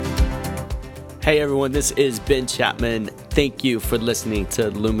Hey everyone, this is Ben Chapman. Thank you for listening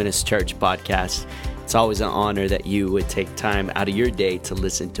to Luminous Church Podcast. It's always an honor that you would take time out of your day to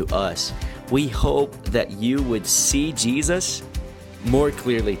listen to us. We hope that you would see Jesus more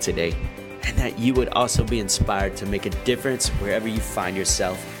clearly today, and that you would also be inspired to make a difference wherever you find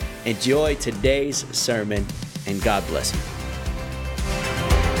yourself. Enjoy today's sermon, and God bless you.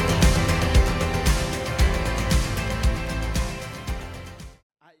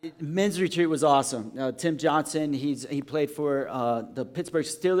 Men's retreat was awesome. Tim Johnson, he played for the Pittsburgh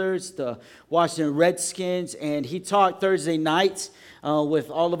Steelers, the Washington Redskins, and he talked Thursday night with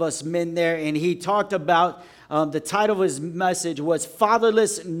all of us men there, and he talked about the title of his message was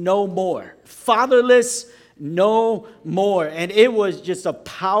Fatherless No More. Fatherless No More. And it was just a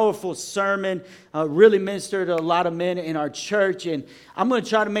powerful sermon, really ministered to a lot of men in our church. And I'm going to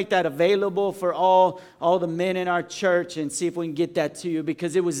try to make that available for all the men in our church and see if we can get that to you,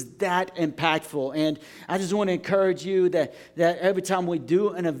 because it was that impactful. And I just want to encourage you that every time we do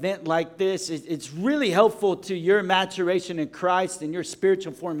an event like this, it's really helpful to your maturation in Christ and your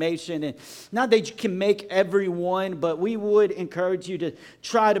spiritual formation. And not that you can make everyone, but we would encourage you to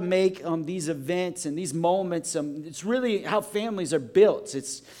try to make these events and these moments. It's really how families are built.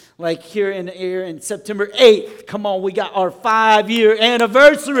 It's like here in September 8th, come on, we got our 5-year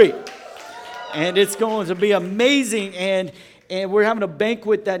anniversary. And it's going to be amazing. And we're having a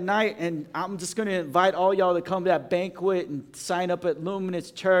banquet that night. And I'm just going to invite all y'all to come to that banquet and sign up at Luminous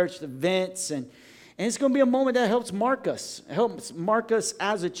Church, events. And it's going to be a moment that helps mark us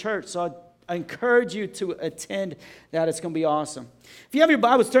as a church. So I encourage you to attend that. It's going to be awesome. If you have your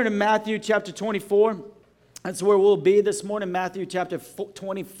Bibles, turn to Matthew chapter 24. That's where we'll be this morning, Matthew chapter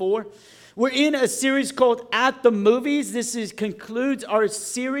 24. We're in a series called At the Movies. This concludes our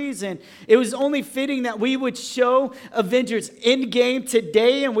series, and it was only fitting that we would show Avengers Endgame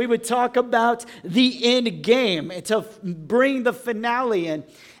today, and we would talk about the end game to bring the finale in.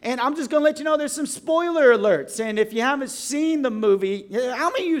 And I'm just going to let you know there's some spoiler alerts, and if you haven't seen the movie, how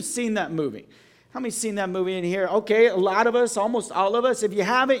many of you have seen that movie? How many seen that movie in here? Okay, a lot of us, almost all of us. If you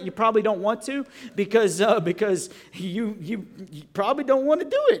haven't, you probably don't want to, because you probably don't want to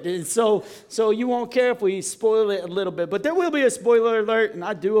do it. And so you won't care if we spoil it a little bit. But there will be a spoiler alert, and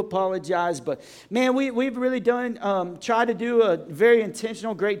I do apologize. But man, we've really tried to do a very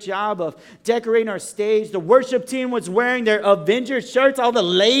intentional, great job of decorating our stage. The worship team was wearing their Avengers shirts. All the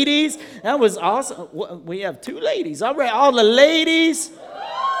ladies, that was awesome. We have 2 ladies. All right, all the ladies.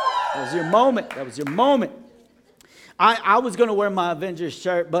 That was your moment. I was going to wear my Avengers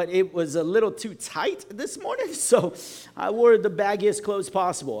shirt, but it was a little too tight this morning, so I wore the baggiest clothes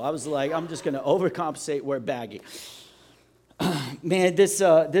possible. I was like, I'm just going to overcompensate, wear baggy. Man,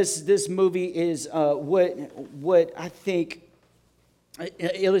 this movie is what I think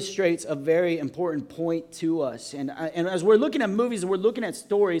illustrates a very important point to us. And as we're looking at movies and we're looking at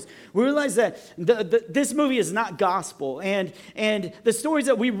stories, we realize that this movie is not gospel. And the stories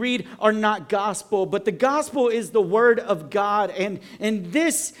that we read are not gospel, but the gospel is the word of God. And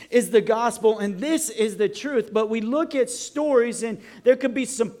this is the gospel, and this is the truth. But we look at stories, and there could be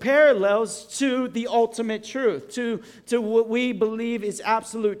some parallels to the ultimate truth, to what we believe is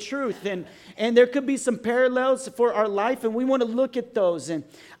absolute truth. And there could be some parallels for our life, and we want to look at those. And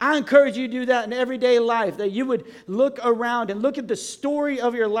I encourage you to do that in everyday life, that you would look around and look at the story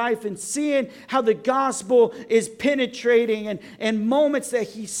of your life and seeing how the gospel is penetrating and moments that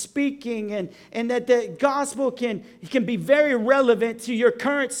he's speaking, and that the gospel can be very relevant to your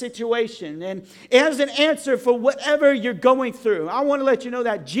current situation. And it has an answer for whatever you're going through. I want to let you know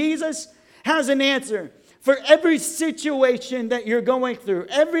that Jesus has an answer for every situation that you're going through.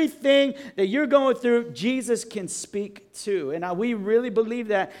 Everything that you're going through, Jesus can speak to. And we really believe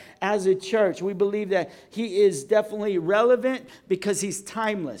that as a church. We believe that he is definitely relevant because he's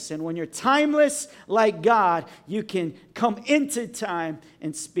timeless. And when you're timeless like God, you can come into time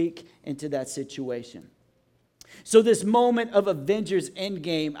and speak into that situation. So this moment of Avengers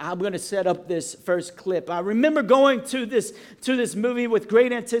Endgame, I'm going to set up this first clip. I remember going to this movie with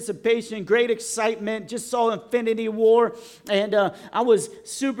great anticipation, great excitement, just saw Infinity War, and I was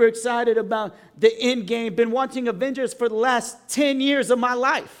super excited about the Endgame. Been watching Avengers for the last 10 years of my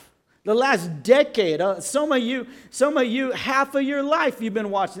life. The last decade. Some of you, half of your life you've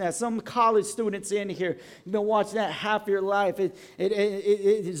been watching that. Some college students in here, you've been watching that half your life. It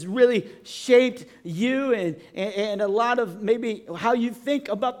has really shaped you and a lot of maybe how you think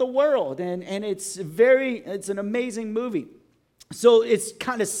about the world. And it's an amazing movie. So it's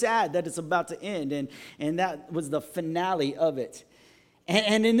kind of sad that it's about to end. And that was the finale of it.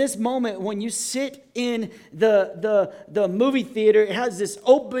 And in this moment, when you sit in the movie theater, it has this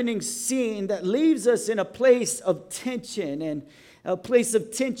opening scene that leaves us in a place of tension. And a place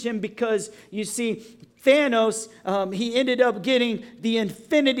of tension because, you see, Thanos, he ended up getting the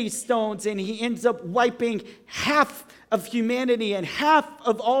Infinity Stones, and he ends up wiping half of humanity and half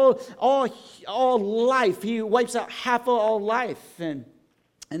of all life. He wipes out half of all life. And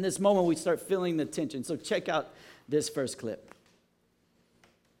in this moment, we start feeling the tension. So check out this first clip.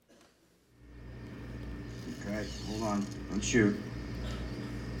 Okay, hold on. Don't shoot.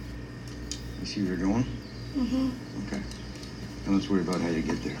 You see where you're going? Mm-hmm. Okay. Now let's worry about how you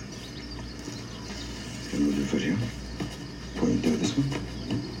get there. Gonna move your foot here. Point to this one.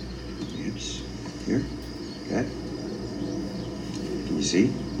 Hips. Here. Okay. Can you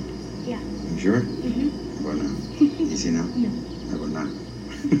see? Yeah. You sure? Mm-hmm. How about now? Easy now? No. How about now?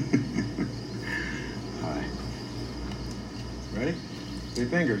 All right. Ready? 3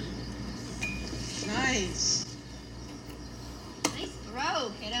 fingers. Nice. Nice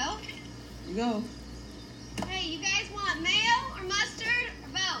throw, kiddo. You go. Hey, you guys want mayo or mustard or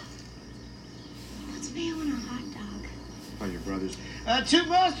both? What's mayo on a hot dog? Oh, your brothers. 2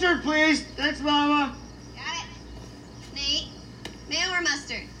 mustard, please. Thanks, Mama. Got it. Nate, mayo or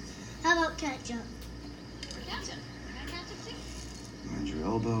mustard? How about ketchup? Or ketchup. I got ketchup too. Mind your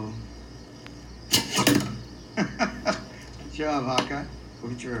elbow. Good job, Hawkeye. Go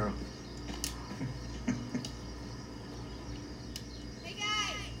get your arrow. Hey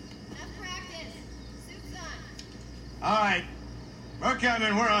guys, enough practice. Soup's on. All right. We're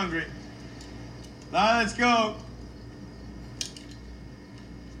coming. We're hungry. Now let's go.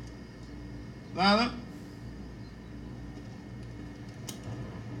 Lila?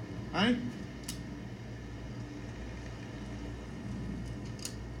 Honey?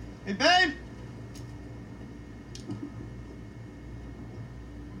 Hey, babe?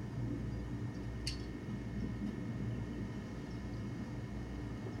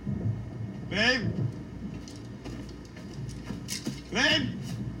 Babe? Babe?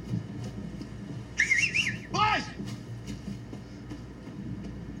 Boys!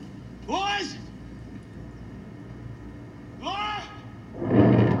 Boys! Laura!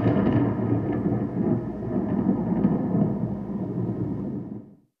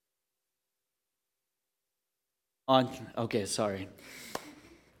 Okay, sorry.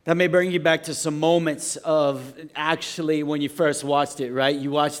 That may bring you back to some moments of actually when you first watched it, right?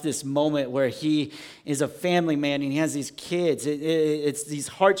 You watched this moment where he is a family man and he has these kids. It's these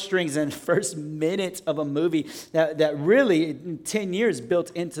heartstrings in the first minute of a movie that really, in 10 years,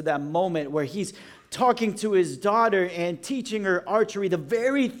 built into that moment where he's talking to his daughter and teaching her archery, the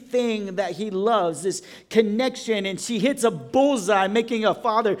very thing that he loves, this connection. And she hits a bullseye, making a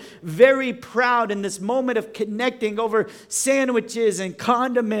father very proud in this moment of connecting over sandwiches and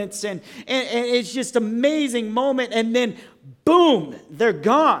condiments. And it's just an amazing moment. And then, boom, they're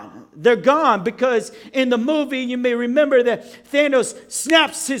gone. They're gone because in the movie, you may remember that Thanos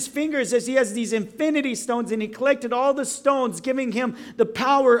snaps his fingers as he has these Infinity Stones, and he collected all the stones, giving him the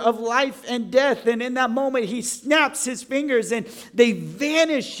power of life and death. And in that moment, he snaps his fingers and they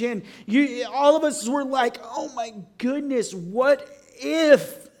vanish. And all of us were like, oh my goodness, what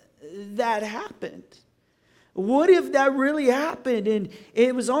if that happened? What if that really happened? And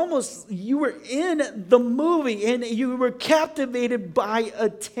it was almost, you were in the movie and you were captivated by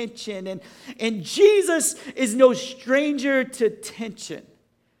attention. And Jesus is no stranger to tension.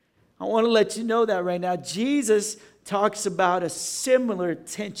 I want to let you know that right now. Jesus talks about a similar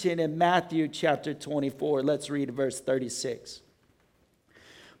tension in Matthew chapter 24. Let's read verse 36.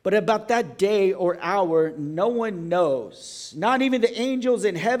 But about that day or hour, no one knows, not even the angels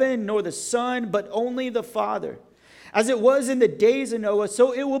in heaven, nor the Son, but only the Father. As it was in the days of Noah,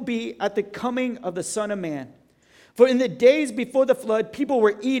 so it will be at the coming of the Son of Man. For in the days before the flood, people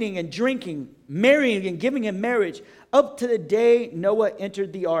were eating and drinking, marrying and giving in marriage, up to the day Noah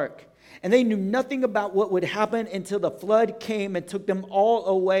entered the ark. And they knew nothing about what would happen until the flood came and took them all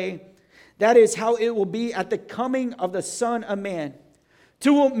away. That is how it will be at the coming of the Son of Man.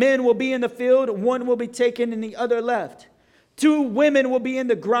 2 men will be in the field, one will be taken and the other left. 2 women will be in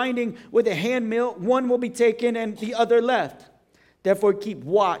the grinding with a hand mill, one will be taken and the other left. Therefore keep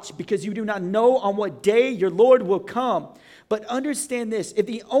watch, because you do not know on what day your Lord will come. But understand this, if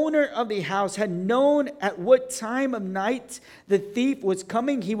the owner of the house had known at what time of night the thief was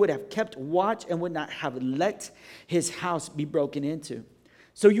coming, he would have kept watch and would not have let his house be broken into.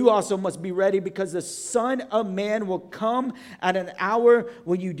 So you also must be ready, because the Son of Man will come at an hour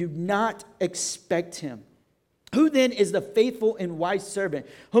when you do not expect him. Who then is the faithful and wise servant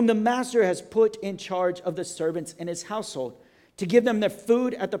whom the master has put in charge of the servants in his household, to give them their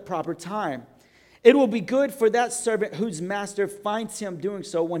food at the proper time. It will be good for that servant whose master finds him doing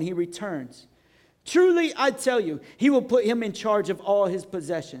so when he returns. Truly, I tell you, he will put him in charge of all his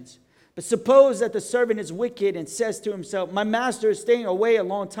possessions. But suppose that the servant is wicked and says to himself, my master is staying away a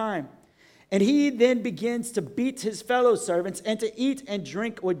long time. And he then begins to beat his fellow servants and to eat and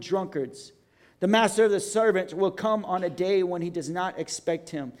drink with drunkards. The master of the servant will come on a day when he does not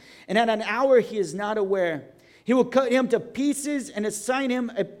expect him, and at an hour he is not aware. He will cut him to pieces and assign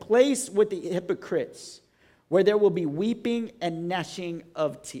him a place with the hypocrites, where there will be weeping and gnashing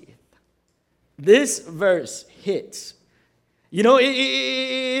of teeth. This verse hits. You know,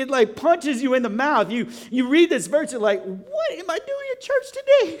 it like punches you in the mouth. You read this verse, you're like, what am I doing at church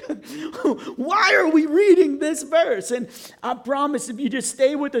today? Why are we reading this verse? And I promise if you just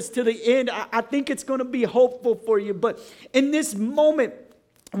stay with us to the end, I think it's going to be hopeful for you. But in this moment,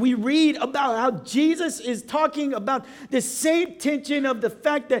 we read about how Jesus is talking about the same tension of the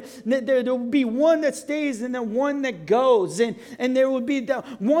fact that there will be one that stays and then one that goes. And there will be the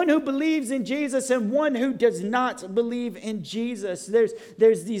one who believes in Jesus and one who does not believe in Jesus.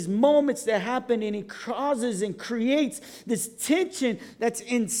 There's these moments that happen, and he causes and creates this tension that's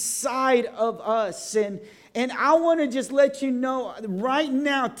inside of us. And I want to just let you know right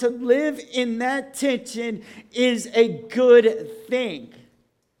now, to live in that tension is a good thing.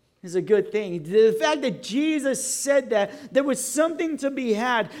 Is a good thing. The fact that Jesus said that, there was something to be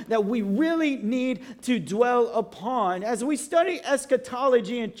had that we really need to dwell upon. As we study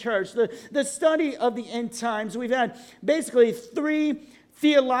eschatology in church, the study of the end times, we've had basically 3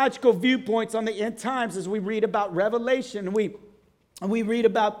 theological viewpoints on the end times as we read about Revelation. We read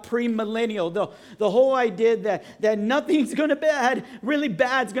about premillennial, the whole idea that nothing's going to really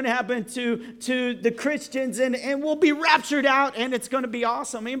bad's going to happen to the Christians, and we'll be raptured out, and it's going to be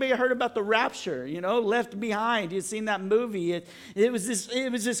awesome. Anybody heard about the rapture? You know, Left Behind. You've seen that movie. It was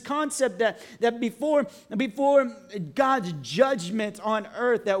this concept that before God's judgment on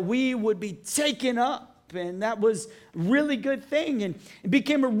earth, that we would be taken up. And that was a really good thing. And it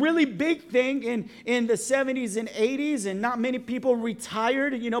became a really big thing in the 70s and 80s. And not many people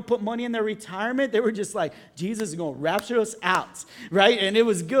retired, put money in their retirement. They were just like, Jesus is going to rapture us out, right? And it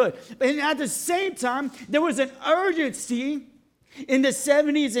was good. And at the same time, there was an urgency in the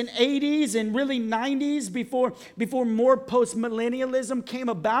 70s and 80s and really 90s before more post-millennialism came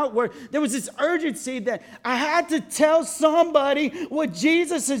about, where there was this urgency that I had to tell somebody what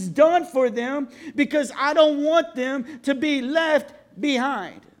Jesus has done for them, because I don't want them to be left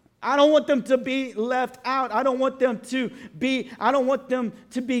behind. I don't want them to be left out. I don't want them to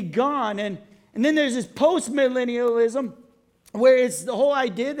be gone. And then there's this post-millennialism, where it's the whole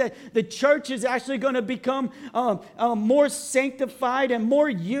idea that the church is actually going to become more sanctified and more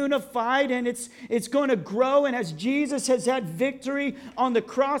unified, and it's going to grow. And as Jesus has had victory on the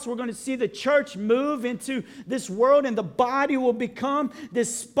cross, we're going to see the church move into this world, and the body will become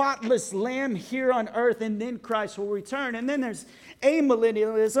this spotless lamb here on earth, and then Christ will return. And then there's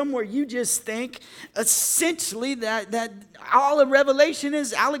amillennialism, where you just think essentially that all of Revelation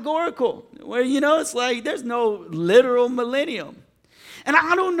is allegorical, where it's like there's no literal millennium. And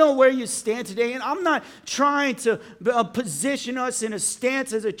I don't know where you stand today, and I'm not trying to position us in a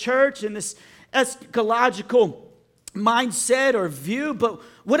stance as a church in this eschatological mindset or view, but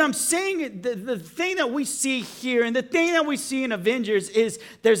what I'm saying, the thing that we see here and the thing that we see in Avengers is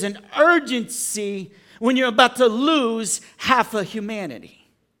there's an urgency when you're about to lose half of humanity.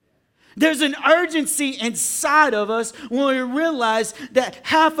 There's an urgency inside of us when we realize that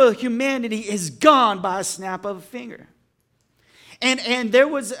half of humanity is gone by a snap of a finger. And there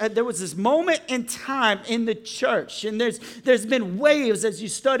was this moment in time in the church, and there's been waves as you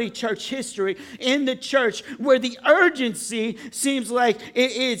study church history in the church, where the urgency seems like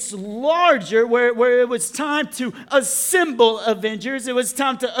it's larger, where it was time to assemble Avengers. It was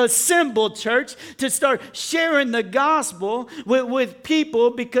time to assemble church, to start sharing the gospel with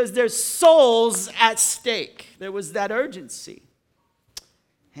people, because there's souls at stake. There was that urgency.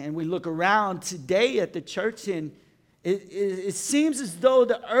 And we look around today at the church, and it seems as though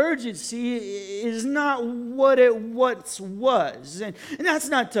the urgency is not what it once was. And that's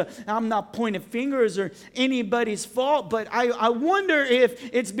not I'm not pointing fingers or anybody's fault, but I wonder if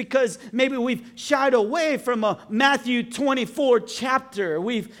it's because maybe we've shied away from a Matthew 24 chapter.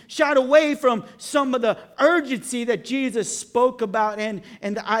 We've shied away from some of the urgency that Jesus spoke about, and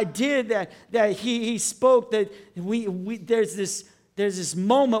the idea that he spoke, that there's this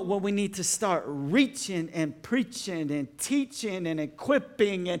moment when we need to start reaching and preaching and teaching and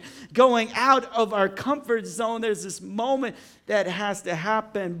equipping and going out of our comfort zone. There's this moment that has to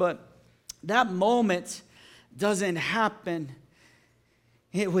happen, but that moment doesn't happen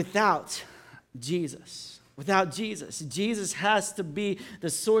without Jesus. Without Jesus. Jesus has to be the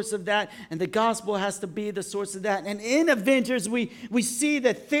source of that, and the gospel has to be the source of that. And in Avengers, we see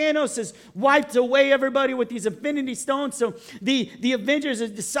that Thanos has wiped away everybody with these Infinity Stones. So the Avengers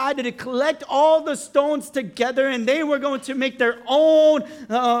have decided to collect all the stones together, and they were going to make their own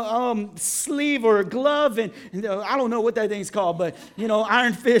sleeve or glove, and I don't know what that thing's called, but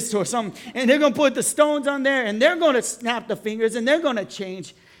Iron Fist or something. And they're going to put the stones on there, and they're going to snap the fingers, and they're going to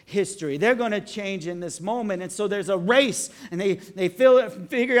change history. They're going to change in this moment. And so there's a race, and they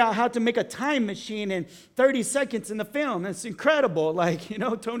figure out how to make a time machine in 30 seconds in the film. It's incredible.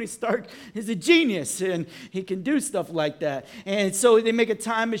 Tony Stark is a genius, and he can do stuff like that. And so they make a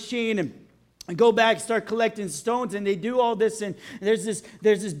time machine and go back, start collecting stones, and they do all this, and there's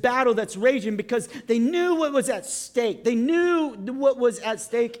this battle that's raging because they knew what was at stake. They knew what was at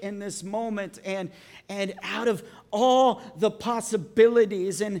stake in this moment, and out of all the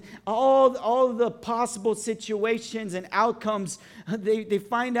possibilities and all the possible situations and outcomes, they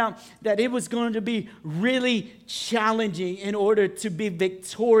find out that it was going to be really challenging in order to be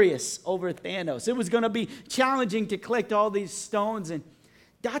victorious over Thanos. It was going to be challenging to collect all these stones, and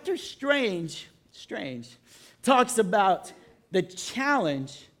Dr. Strange talks about the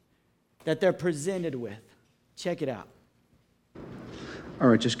challenge that they're presented with. Check it out. All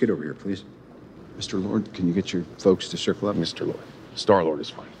right, just get over here, please. Mr. Lord, can you get your folks to circle up? Mr. Lord. Star-Lord is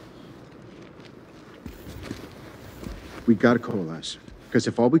fine. We gotta coalesce. Because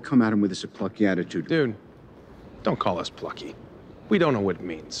if all we come at him with is a plucky attitude... Dude, don't call us plucky. We don't know what it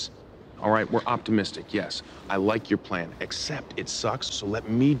means. All right, we're optimistic, yes. I like your plan, except it sucks, so let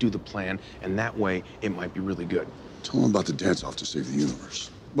me do the plan, and that way it might be really good. Tell them about the dance-off to save the universe.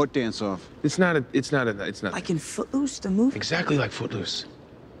 What dance-off? It's not. Like in Footloose, the movie? Exactly like Footloose.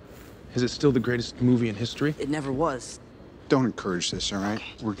 Is it still the greatest movie in history? It never was. Don't encourage this, all right?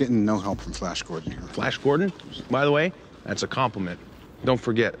 We're getting no help from Flash Gordon here. Flash Gordon? By the way, that's a compliment. Don't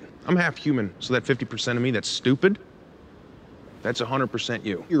forget, I'm half human, so that 50% of me that's stupid, that's 100%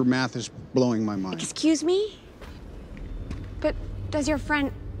 you. Your math is blowing my mind. Excuse me? But does your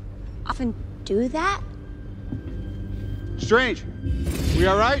friend often do that? Strange, we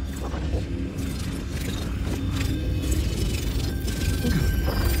all right?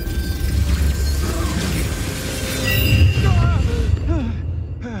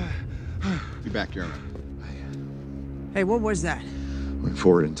 Be back here. Hey, what was that? Went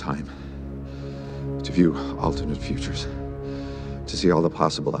forward in time to view alternate futures, to see all the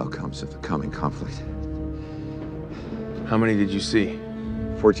possible outcomes of the coming conflict. How many did you see?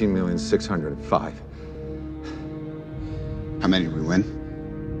 14,605,000. How many did we win?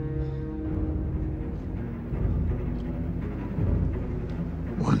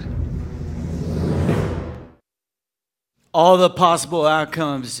 One. All the possible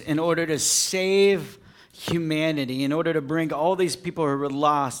outcomes in order to save humanity, in order to bring all these people who were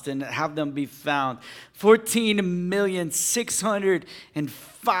lost and have them be found.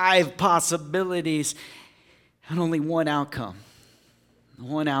 14,605,000 possibilities and only one outcome.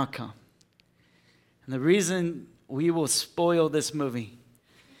 One outcome. And the reason we will spoil this movie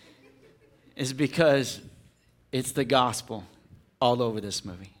is because it's the gospel all over this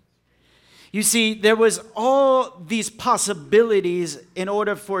movie. You see, there was all these possibilities in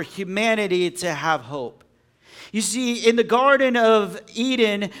order for humanity to have hope. You see, in the Garden of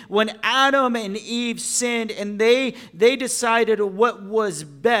Eden, when Adam and Eve sinned and they decided what was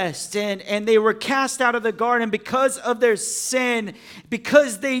best, and they were cast out of the garden because of their sin,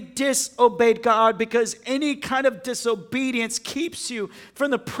 because they disobeyed God, because any kind of disobedience keeps you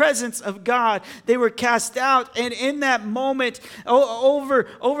from the presence of God. They were cast out, and in that moment,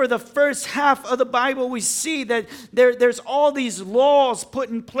 over the first half of the Bible, we see that there's all these laws put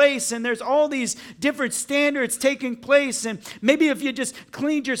in place, and there's all these different standards taking place. And maybe if you just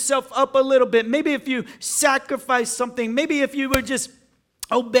cleaned yourself up a little bit, maybe if you sacrificed something, maybe if you would just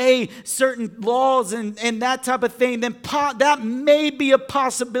obey certain laws and that type of thing, then that may be a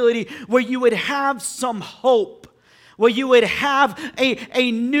possibility where you would have some hope, where you would have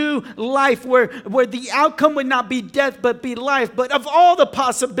a new life, where the outcome would not be death but be life. But of all the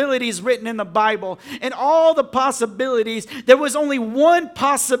possibilities written in the Bible and all the possibilities, there was only one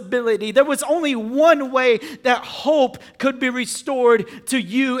possibility. There was only one way that hope could be restored to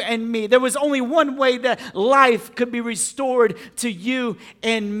you and me. There was only one way that life could be restored to you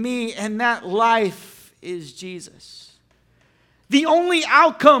and me, and that life is Jesus. The only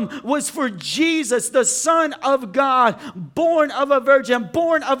outcome was for Jesus, the Son of God, born of a virgin,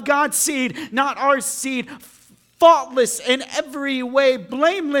 born of God's seed, not our seed, faultless in every way,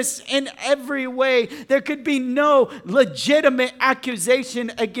 blameless in every way. There could be no legitimate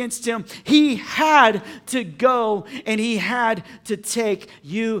accusation against him. He had to go, and he had to take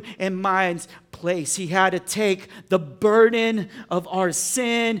you and mine's place. He had to take the burden of our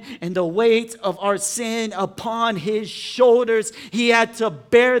sin and the weight of our sin upon his shoulders. He had to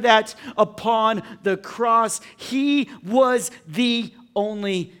bear that upon the cross. He was the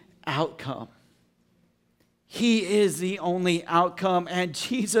only outcome. He is the only outcome. And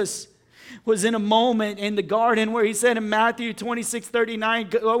Jesus was in a moment in the garden where he said in Matthew 26:39,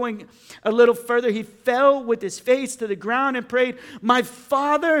 going a little further, he fell with his face to the ground and prayed, "My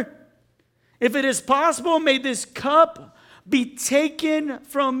Father, if it is possible, may this cup be taken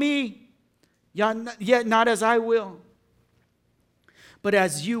from me, yet not as I will, but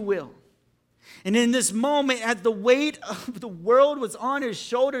as you will." And in this moment, as the weight of the world was on his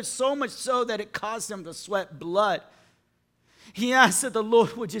shoulders, so much so that it caused him to sweat blood, he asked that the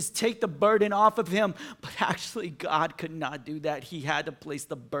Lord would just take the burden off of him. But actually, God could not do that. He had to place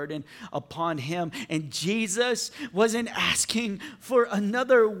the burden upon him. And Jesus wasn't asking for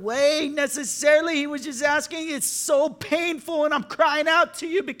another way necessarily. He was just asking, it's so painful, and I'm crying out to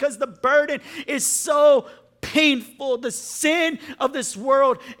you because the burden is so painful. The sin of this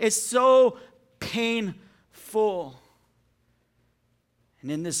world is so painful.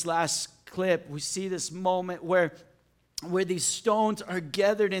 And in this last clip, we see this moment where these stones are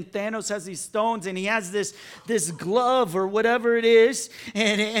gathered, and Thanos has these stones, and he has this glove or whatever it is,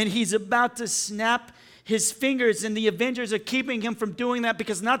 and he's about to snap his fingers, and the Avengers are keeping him from doing that,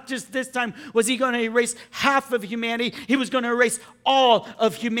 because not just this time was he going to erase half of humanity, he was going to erase all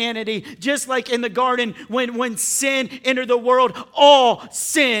of humanity. Just like in the garden when sin entered the world, all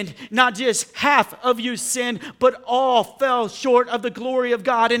sinned. Not just half of you sinned, but all fell short of the glory of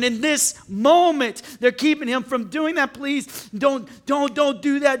God. And in this moment, they're keeping him from doing that. Please don't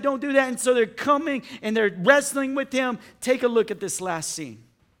do that. Don't do that. And so they're coming and they're wrestling with him. Take a look at this last scene.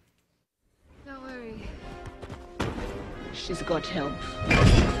 Don't worry. She's got help.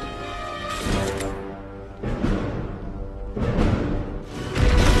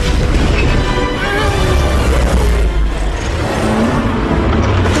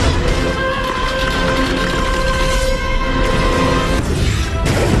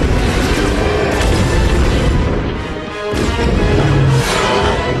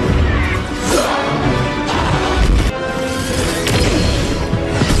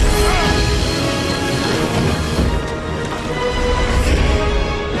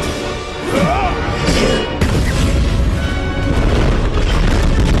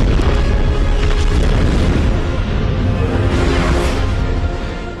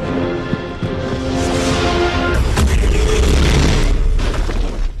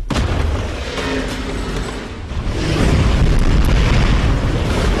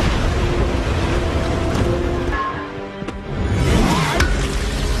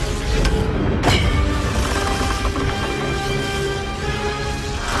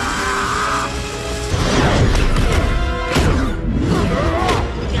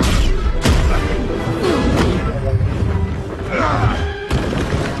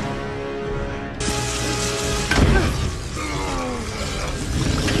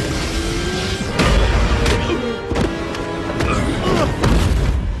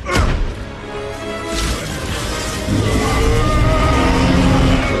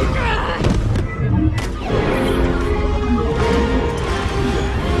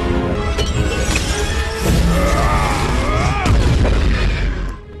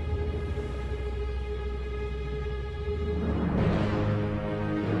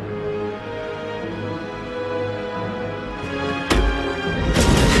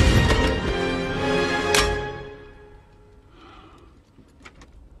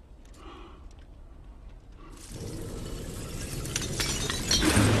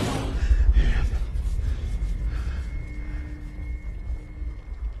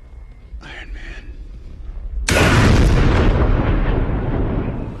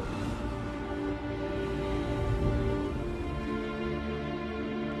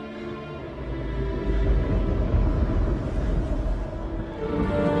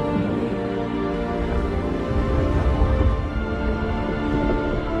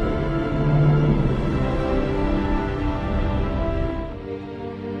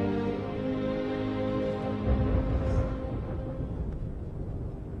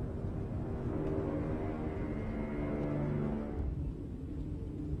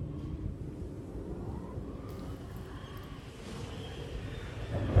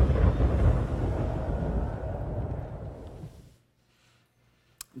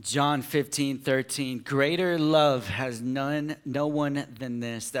 John 15:13, greater love has no one than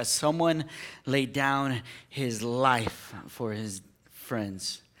this, that someone laid down his life for his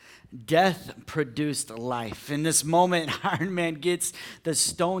friends. Death produced life. In this moment, Iron Man gets the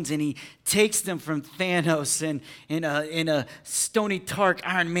stones and he takes them from Thanos in a Stony Stark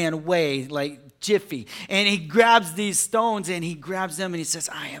Iron Man way, like Jiffy. And he grabs these stones and he grabs them and he says,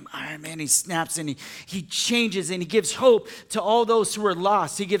 I am Iron Man. He snaps and he changes and he gives hope to all those who are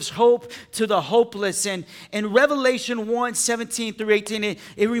lost. He gives hope to the hopeless. And in Revelation 1:17 through 18,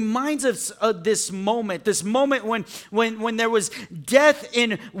 it reminds us of this moment when there was death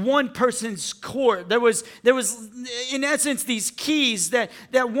in one person's court. There was in essence these keys that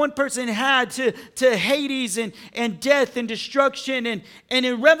one person had to Hades and death and destruction. And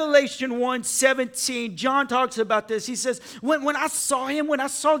in Revelation 1:17, John talks about this. He says, when I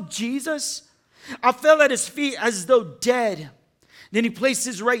saw Jesus, I fell at his feet as though dead. Then he placed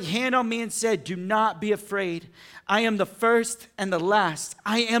his right hand on me and said, do not be afraid. I am the first and the last.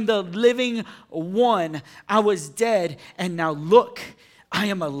 I am the living one. I was dead, and now look, I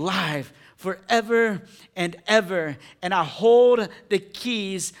am alive forever and ever, and I hold the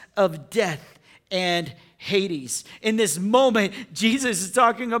keys of death and Hades. In this moment, Jesus is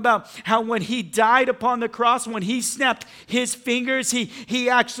talking about how when he died upon the cross, when he snapped his fingers, he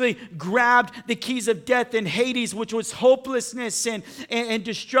actually grabbed the keys of death and Hades, which was hopelessness and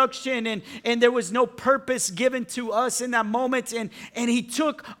destruction, and there was no purpose given to us in that moment, and he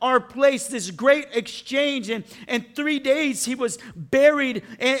took our place, this great exchange, and 3 days he was buried,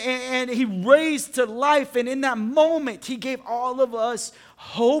 and he raised to life, and in that moment, he gave all of us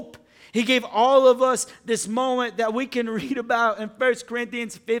hope. He gave all of us this moment that we can read about in 1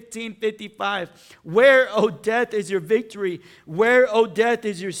 Corinthians 15:55. Where, O death, is your victory? Where, O death,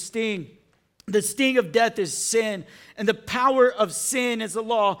 is your sting? The sting of death is sin, and the power of sin is the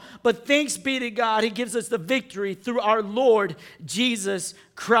law. But thanks be to God, he gives us the victory through our Lord Jesus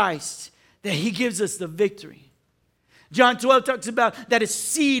Christ, that he gives us the victory. John 12 talks about that a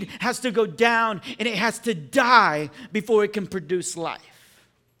seed has to go down and it has to die before it can produce life.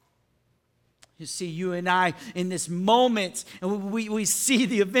 You see, you and I in this moment, and we see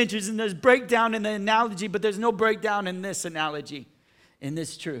the Avengers, and there's breakdown in the analogy, but there's no breakdown in this analogy, in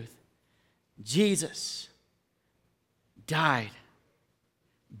this truth. Jesus died,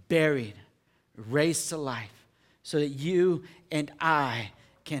 buried, raised to life, so that you and I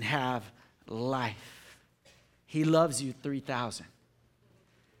can have life. He loves you 3,000.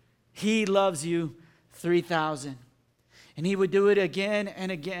 He loves you 3,000. And he would do it again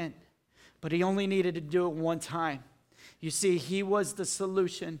and again. But he only needed to do it one time. You see, he was the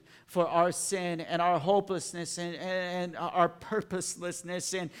solution for our sin and our hopelessness and our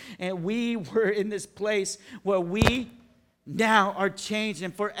purposelessness. And we were in this place where we now are changed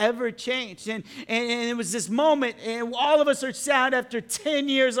and forever changed. And it was this moment, and all of us are sad after 10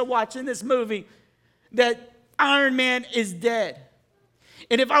 years of watching this movie, that Iron Man is dead.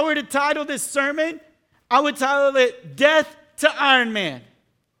 And if I were to title this sermon, I would title it Death to Iron Man.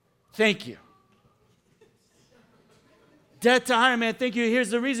 Thank you. Death to Iron Man, thank you. Here's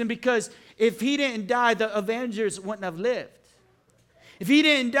the reason, because if he didn't die, the Avengers wouldn't have lived. If he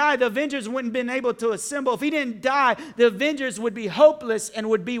didn't die, the Avengers wouldn't have been able to assemble. If he didn't die, the Avengers would be hopeless and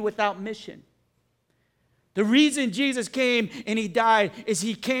would be without mission. The reason Jesus came and he died is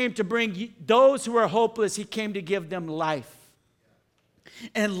he came to bring those who are hopeless, he came to give them life.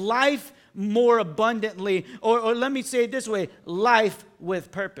 And life more abundantly, or let me say it this way, life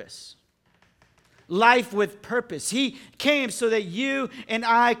with purpose. Life with purpose. He came so that you and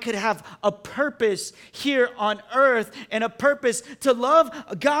I could have a purpose here on earth, and a purpose to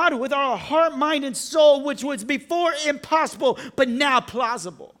love God with our heart, mind, and soul, which was before impossible, but now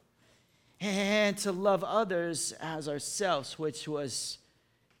plausible. And to love others as ourselves, which was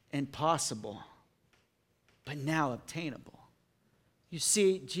impossible, but now obtainable. You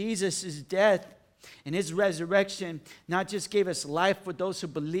see, Jesus' death and his resurrection not just gave us life for those who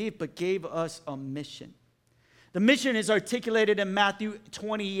believe, but gave us a mission. The mission is articulated in Matthew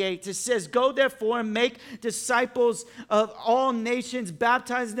 28. It says, go therefore and make disciples of all nations,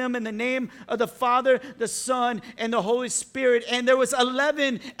 baptize them in the name of the Father, the Son, and the Holy Spirit. And there was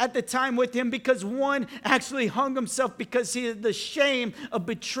 11 at the time with him, because one actually hung himself because he had the shame of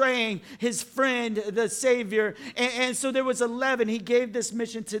betraying his friend, the Savior. And so there was 11. He gave this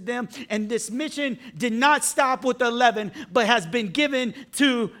mission to them. And this mission did not stop with 11, but has been given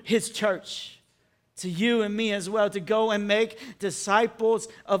to his church. To you and me as well, to go and make disciples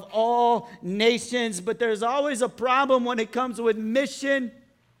of all nations. But there's always a problem when it comes with mission.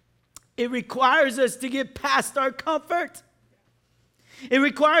 It requires us to get past our comfort. It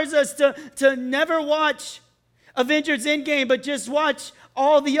requires us to never watch Avengers Endgame, but just watch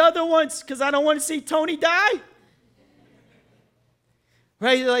all the other ones because I don't want to see Tony die.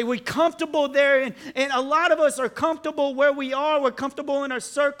 Right? Like we're comfortable there, and a lot of us are comfortable where we are. We're comfortable in our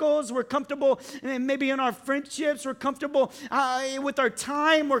circles. We're comfortable maybe in our friendships. We're comfortable with our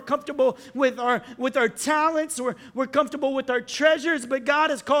time. We're comfortable with our talents. We're comfortable with our treasures. But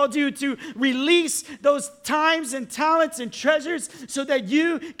God has called you to release those times and talents and treasures so that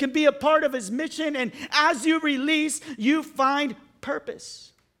you can be a part of His mission. And as you release, you find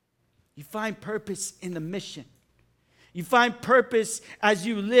purpose. You find purpose in the mission. You find purpose as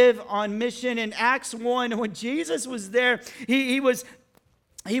you live on mission. In Acts 1, when Jesus was there, he was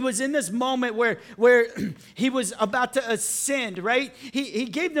in this moment where he was about to ascend, right? He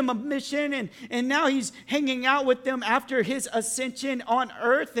gave them a mission, and now he's hanging out with them after his ascension on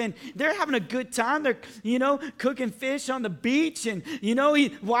earth, and they're having a good time. They're, cooking fish on the beach, and,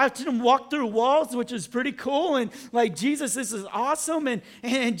 he watched them walk through walls, which is pretty cool, and like, Jesus, this is awesome,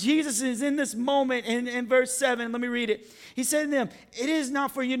 and Jesus is in this moment, in verse 7, let me read it. He said to them, "It is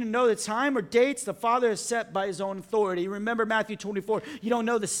not for you to know the time or dates the Father has set by His own authority." Remember Matthew 24, you don't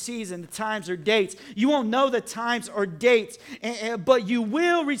know the season, the times or dates. You won't know the times or dates, but you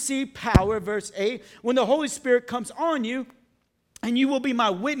will receive power, verse 8, when the Holy Spirit comes on you, and you will be my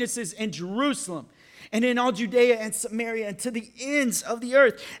witnesses in Jerusalem and in all Judea and Samaria and to the ends of the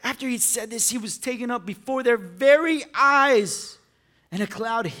earth. After he said this, he was taken up before their very eyes, and a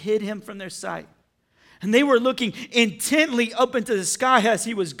cloud hid him from their sight. And they were looking intently up into the sky as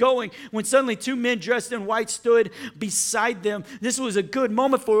he was going, when suddenly two men dressed in white stood beside them. This was a good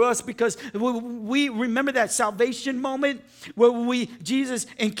moment for us because we remember that salvation moment where Jesus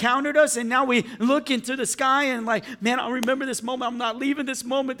encountered us, and now we look into the sky and like, man, I remember this moment. I'm not leaving this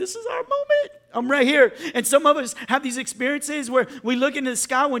moment. This is our moment. I'm right here. And some of us have these experiences where we look into the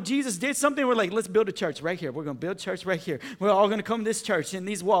sky when Jesus did something. We're like, let's build a church right here. We're going to build a church right here. We're all going to come to this church in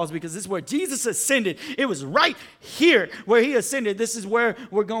these walls because this is where Jesus ascended. It was right here where He ascended. This is where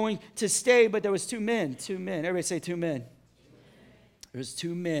we're going to stay. But there was two men. Everybody say two men. There was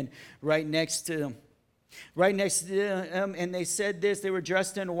two men right next to them. Right next to them, and they said this. They were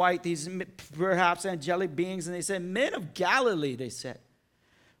dressed in white, these perhaps angelic beings. And they said, "Men of Galilee," they said,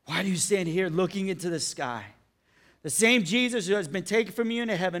 "why do you stand here looking into the sky? The same Jesus who has been taken from you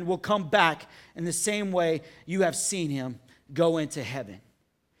into heaven will come back in the same way you have seen Him go into heaven."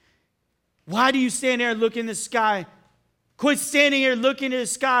 Why do you stand there and look in the sky? Quit standing here looking into the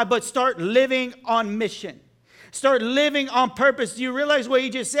sky, but start living on mission. Start living on purpose. Do you realize what He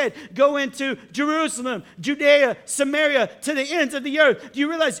just said? Go into Jerusalem, Judea, Samaria, to the ends of the earth. Do you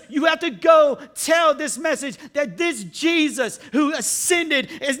realize you have to go tell this message that this Jesus who ascended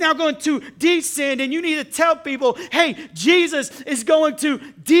is now going to descend, and you need to tell people, hey, Jesus is going to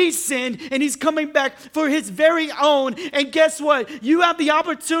descend, and He's coming back for His very own. And guess what? You have the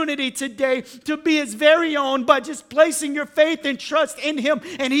opportunity today to be His very own by just placing your faith and trust in Him,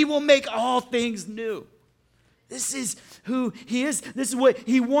 and He will make all things new. This is who He is. This is what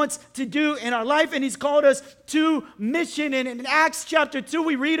He wants to do in our life. And He's called us to mission. And in Acts chapter 2,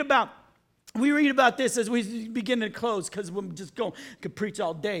 we read about this as we begin to close, because we're just could preach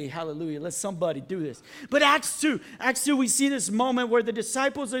all day. Hallelujah. Let somebody do this. But Acts 2, we see this moment where the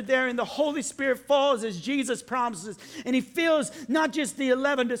disciples are there and the Holy Spirit falls as Jesus promises. And He fills not just the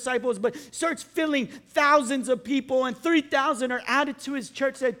 11 disciples, but starts filling thousands of people. And 3,000 are added to His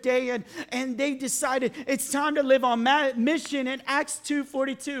church that day. And they decided it's time to live on mission. In Acts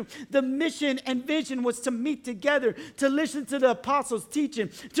 2:42, the mission and vision was to meet together, to listen to the apostles' teaching,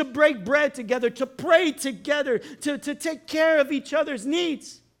 to break bread together, to pray together, to take care of each other's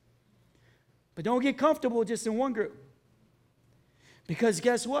needs. But don't get comfortable just in one group. Because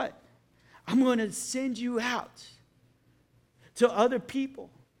guess what? I'm going to send you out to other people.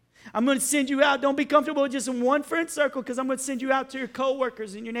 I'm going to send you out. Don't be comfortable just in one friend circle, because I'm going to send you out to your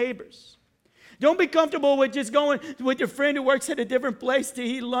coworkers and your neighbors. Don't be comfortable with just going with your friend who works at a different place to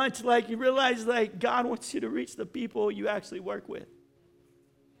eat lunch. Like, you realize, like, God wants you to reach the people you actually work with.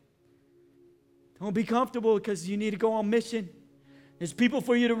 Don't be comfortable because you need to go on mission. There's people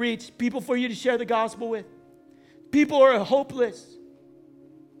for you to reach, people for you to share the gospel with. People are hopeless.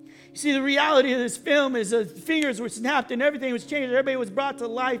 You see, the reality of this film is the fingers were snapped and everything was changed. Everybody was brought to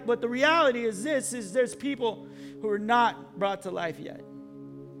life. But the reality is there's people who are not brought to life yet.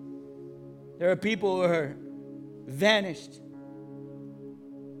 There are people who are vanished.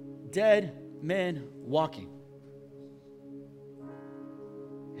 Dead men walking.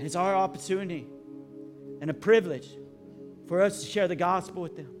 And it's our opportunity and a privilege for us to share the gospel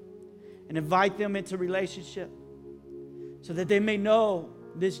with them and invite them into relationship. so that they may know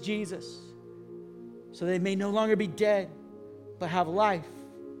this Jesus, so they may no longer be dead, but have life,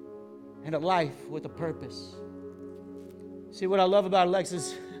 and a life with a purpose. See, what I love about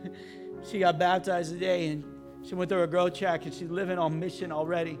Alexis, she got baptized today, and she went through a growth track, and she's living on mission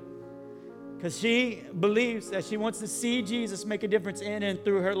already. Because she believes that she wants to see Jesus make a difference in and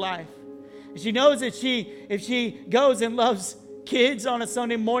through her life. And she knows that if she goes and loves kids on a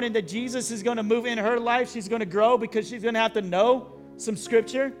Sunday morning, that Jesus is going to move in her life. She's going to grow because she's going to have to know some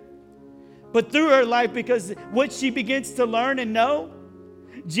scripture. But through her life, because what she begins to learn and know,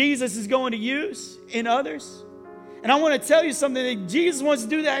 Jesus is going to use in others. And I want to tell you something, that Jesus wants to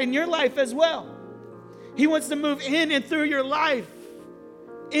do that in your life as well. He wants to move in and through your life.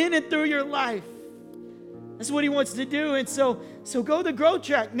 In and through your life. That's what he wants to do. And so go to the growth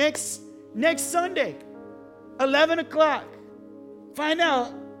track next Sunday, 11 o'clock. Find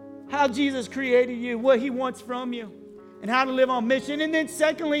out how Jesus created you, what he wants from you, and how to live on mission. And then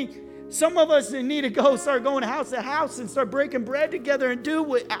secondly, some of us need to start going house to house and start breaking bread together and do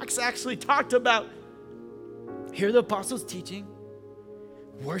what Acts actually talked about. Hear the apostles' teaching,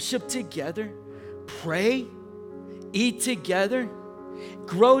 worship together, pray, eat together,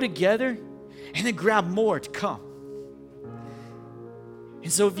 grow together, and then grab more to come.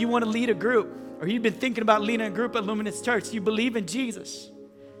 And so if you want to lead a group, or you've been thinking about leading a group at Luminous Church, you believe in Jesus,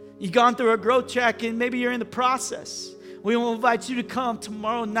 you've gone through a growth track, and maybe you're in the process, we will invite you to come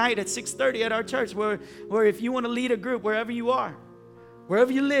tomorrow night at 6:30 at our church, where if you want to lead a group, wherever you are,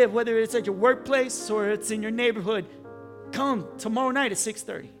 wherever you live, whether it's at your workplace or it's in your neighborhood, come tomorrow night at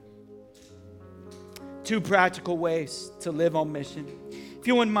 6:30. 2 practical ways to live on mission. If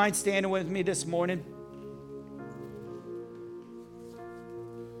you wouldn't mind standing with me this morning.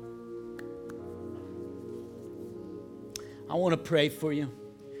 I want to pray for you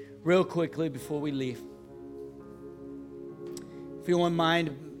real quickly before we leave. If you wouldn't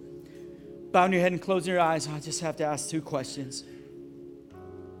mind bowing your head and closing your eyes, I just have to ask 2 questions.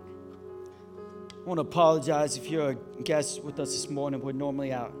 I want to apologize if you're a guest with us this morning. We're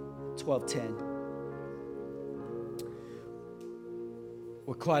normally out 12:10.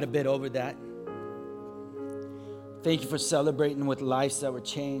 We're quite a bit over that. Thank you for celebrating with lives that were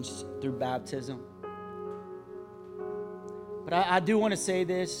changed through baptism. But I do want to say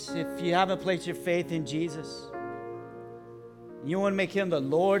this. If you haven't placed your faith in Jesus, you want to make him the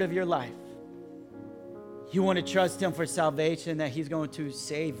Lord of your life, you want to trust him for salvation, that he's going to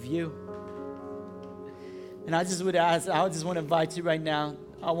save you. And I just want to invite you right now.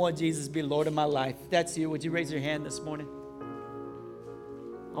 I want Jesus to be Lord of my life. If that's you, would you raise your hand this morning?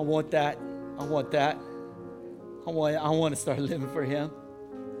 I want that. I want that. I want to start living for him.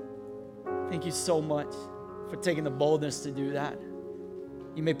 Thank you so much for taking the boldness to do that.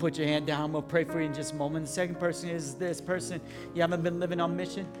 You may put your hand down. I'm going to pray for you in just a moment. The second person is this person. You haven't been living on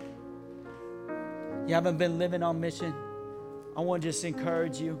mission. You haven't been living on mission. I want to just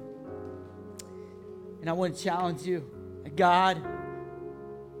encourage you. And I want to challenge you. God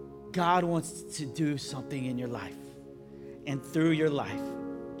wants to do something in your life and through your life.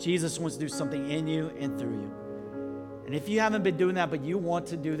 Jesus wants to do something in you and through you. And if you haven't been doing that, but you want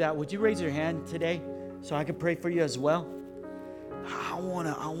to do that, would you raise your hand today so I can pray for you as well? I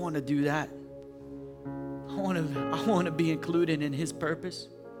want to do that. I want to be included in his purpose.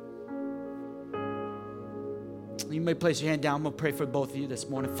 You may place your hand down. I'm going to pray for both of you this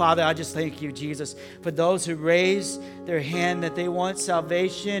morning. Father, I just thank you, Jesus, for those who raise their hand that they want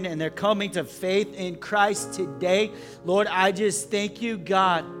salvation and they're coming to faith in Christ today. Lord, I just thank you,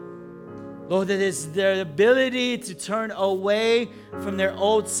 God. Lord, that it's their ability to turn away from their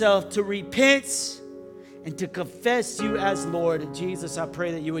old self, to repent and to confess you as Lord. Jesus, I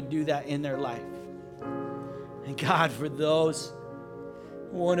pray that you would do that in their life. And God, for those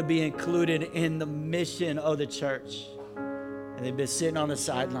who want to be included in the mission of the church, and they've been sitting on the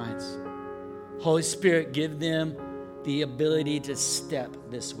sidelines, Holy Spirit, give them the ability to step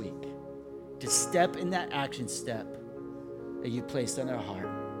this week, to step in that action step that you placed on their heart.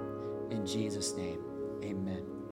 In Jesus' name, amen.